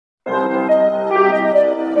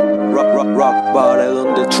Rock bottle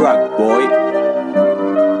on the track, boy.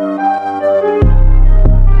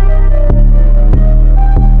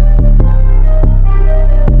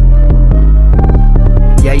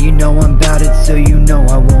 Yeah, you know I'm about it, so you know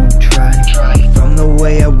I won't try. From the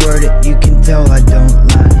way I word it, you can tell I don't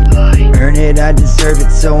lie. Earn it, I deserve it,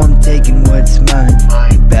 so I'm taking what's mine.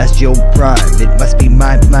 Past your pride, it must be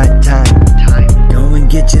my time. Go and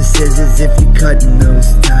get your scissors if you're cutting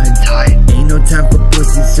those ties. Ain't no time for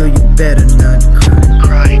pussy, so you better not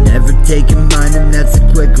cry. Never taking mine, and that's a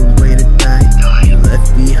quicker way to die. You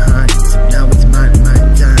left behind, so now it's my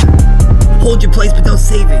time. Hold your place, but don't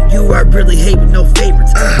save it. You are really hate with no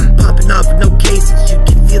favorites. Popping off with no cases. You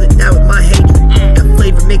can feel it now with my hatred. Got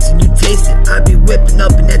flavor mixing, you taste it. I be whipping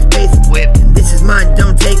up and that's basic. And this is mine,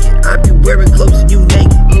 don't take it. I be wearing clothes and you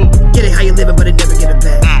naked. Get it how you living, but I never get it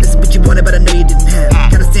back. This is what you wanted, but I know you didn't have.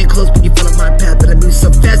 Gotta stand close when you follow my path, but I move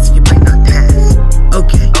so fast so you might not pass.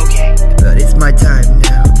 Okay, but it's my time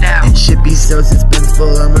now. And shit be so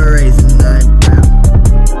suspenseful, I'm a raisin 9 pound.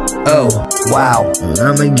 Oh, wow,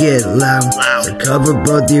 I'ma get loud. So cover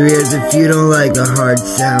both your ears if you don't like a hard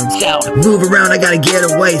sound. Move around, I gotta get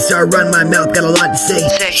away, so I run my mouth, got a lot to say.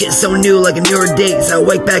 Shit so new like a newer day, so I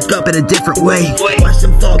wake back up in a different way. Watch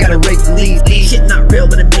them fall, gotta rake the leaves. Shit not real,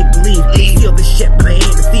 but I make believe. Feel the shit, but I ain't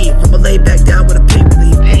a thief. I'ma lay back down with a pain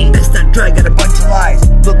relief. Best not try, got a bunch of lies.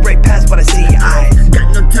 Look right past what I see your eyes.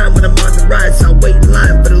 Got no time when I'm on the rise, so I wait in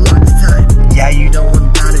line for the longest time. Yeah, you know I'm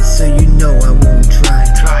about it, so you know I won't try.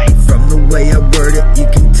 From the way I word it, you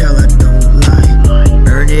can tell I don't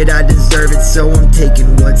lie. Earn it, I deserve it, so I'm taking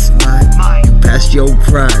what's mine. You passed your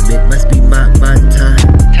prime, it must be my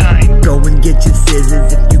time. Go and get your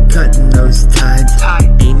scissors if you cutting those ties.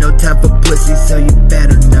 Ain't no time for pussy, so you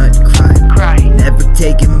better not cry. Never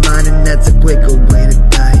taking mine, and that's a quicker way to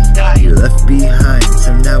die. You left behind,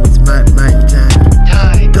 so now it's my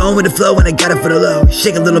time. Going with the flow and I got it for the low.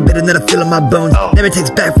 Shake a little bit and then I feel in my bones. Never takes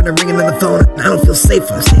back from the ringing on the phone. I don't feel safe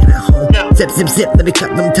when I'm staying at home. Zip, zip, zip, let me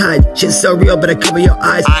cut them ties. Shit's so real, but I cover your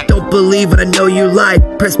eyes. Don't believe what I know you lied.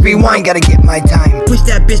 Press rewind, gotta get my time. Push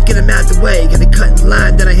that bitch, get him out the way. Gotta cut in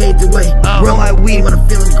line, then I hate the way. Roll my weed when I'm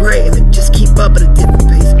feeling great, and then just keep up at a different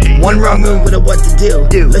pace. One wrong move, would've what to do.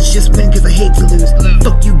 Let's just win, cause I hate to lose.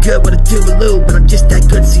 Fuck you good with a toodaloo, but I'm just that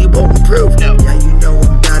good, so you won't improve. Yeah, you know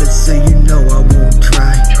I'm about it, so you know I won't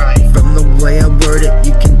try. From the way I word it,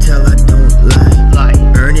 you can tell I don't lie.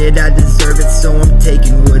 Earn it, I deserve it, so I'm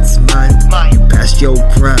taking what's mine. You passed your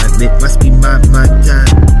prime, it must be my time.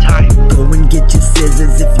 Go and get your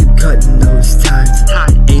scissors if you cutting those ties.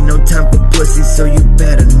 Ain't no time for pussy, so you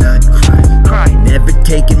better not cry. Never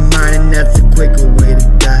taking mine, and that's a quicker way to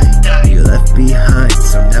die. You left behind,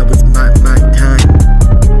 so now it's my time.